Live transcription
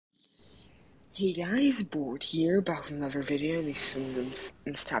Hey guys, Board here, back with another video. These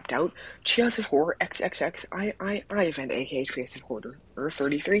things tapped out. Cheers of Horror XXXIII event, aka Cheers of Horror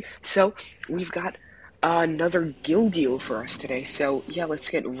 33. So, we've got another Gil deal for us today. So, yeah,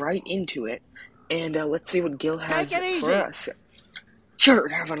 let's get right into it. And let's see what Gil has for us. Sure,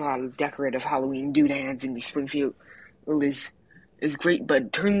 having a lot of decorative Halloween doodads in the Springfield is great,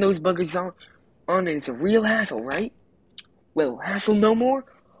 but turning those buggers on is a real hassle, right? Well, hassle no more.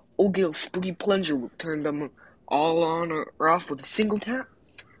 Old Gil's spooky plunger will turn them all on or off with a single tap.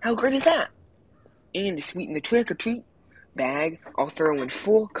 How great is that? And to sweeten the trick-or-treat bag, I'll throw in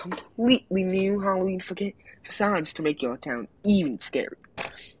 4 completely new Halloween facades to make your town even scary.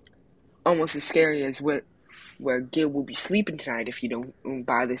 Almost as scary as where Gil will be sleeping tonight if you don't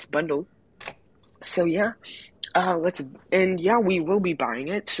buy this bundle. So yeah, we will be buying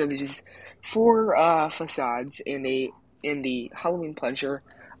it. So there's 4 facades in the Halloween plunger.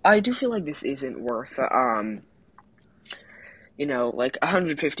 I do feel like this isn't worth, like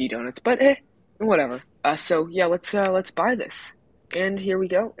 150 donuts, but whatever. So yeah, let's buy this. And here we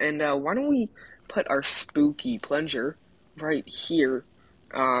go. And why don't we put our spooky plunger right here?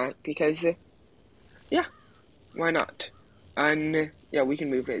 Because yeah, why not? And yeah, we can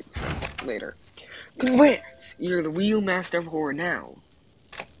move it later. Congrats! You're the real master of horror now.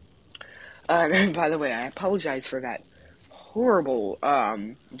 And by the way, I apologize for that horrible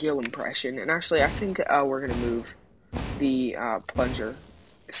Gil impression, and actually I think we're gonna move the plunger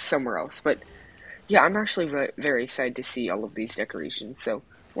somewhere else, but yeah, I'm actually very excited to see all of these decorations. So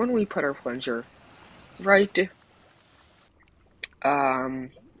why don't we put our plunger right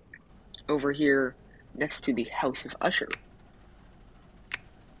over here next to the House of Usher.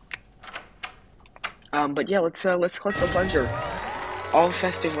 But yeah, let's collect the plunger. All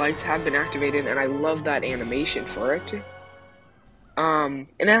festive lights have been activated, and I love that animation for it. And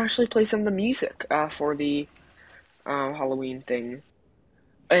I actually play some of the music for the Halloween thing.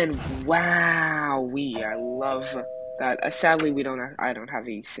 And wowee, I love that. Sadly, I don't have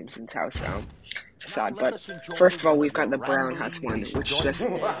a Simpsons house facade, but first of all, we've got the brown house one, which just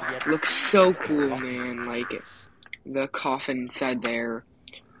looks so cool, man. Like the coffin inside there,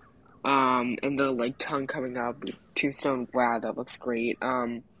 and the tongue coming up, the tombstone. Wow, that looks great.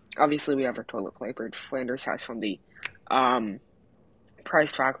 Obviously, we have our toilet paper, Flanders house from the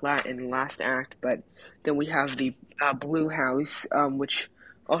prize track in last act, but then we have the blue house, which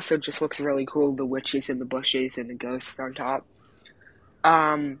also just looks really cool. The witches in the bushes and the ghosts on top.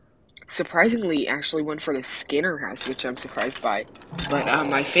 Surprisingly, actually went for the Skinner house, which I'm surprised by. But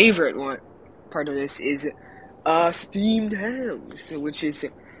my favorite part of this is steamed hams, which is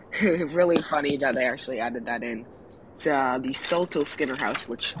really funny that they actually added that in. It's the skeletal Skinner house,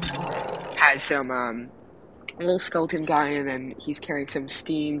 which has some little skeleton guy, and then he's carrying some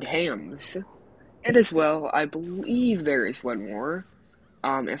steamed hams. And as well, I believe there is one more.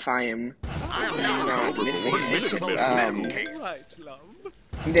 If I am not missing it.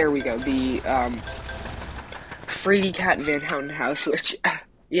 There we go. The Frady Cat Van Houten house, which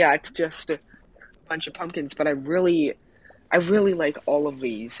yeah, it's just a bunch of pumpkins, but I really like all of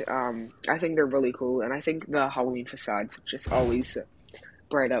these. I think they're really cool, and I think the Halloween facades just always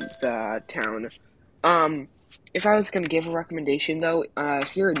bright up the town. If I was gonna give a recommendation though,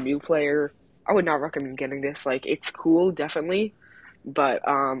 if you're a new player, I would not recommend getting this. Like, it's cool, definitely, but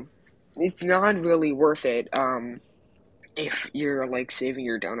it's not really worth it. If you're saving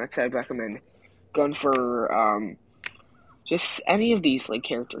your donuts, I'd recommend going for just any of these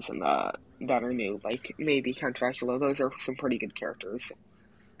characters that are new, like maybe Count Dracula. Those are some pretty good characters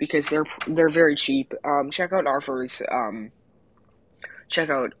because they're very cheap. Check out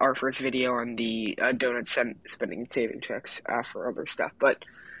Arthur's video on the donut spending and saving tricks for other stuff. But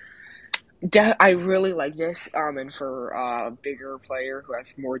I really like this, and for a bigger player who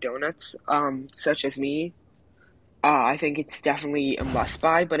has more donuts, such as me, I think it's definitely a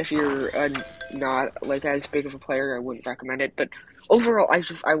must-buy. But if you're not as big of a player, I wouldn't recommend it. But overall,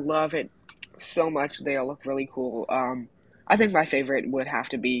 I love it so much. They all look really cool. I think my favorite would have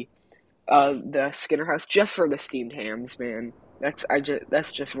to be the Skinner house, just for the steamed hams, man. That's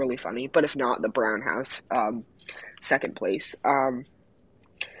just really funny. But if not, the brown house, second place.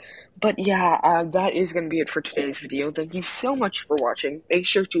 But yeah, that is going to be it for today's video. Thank you so much for watching. Make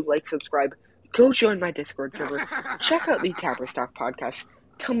sure to like, subscribe, go join my Discord server, check out the Tapperstock podcast.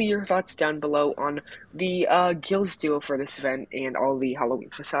 Tell me your thoughts down below on the Gil's deal for this event and all the Halloween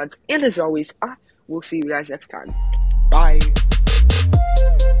facades. And as always, we'll see you guys next time. Bye.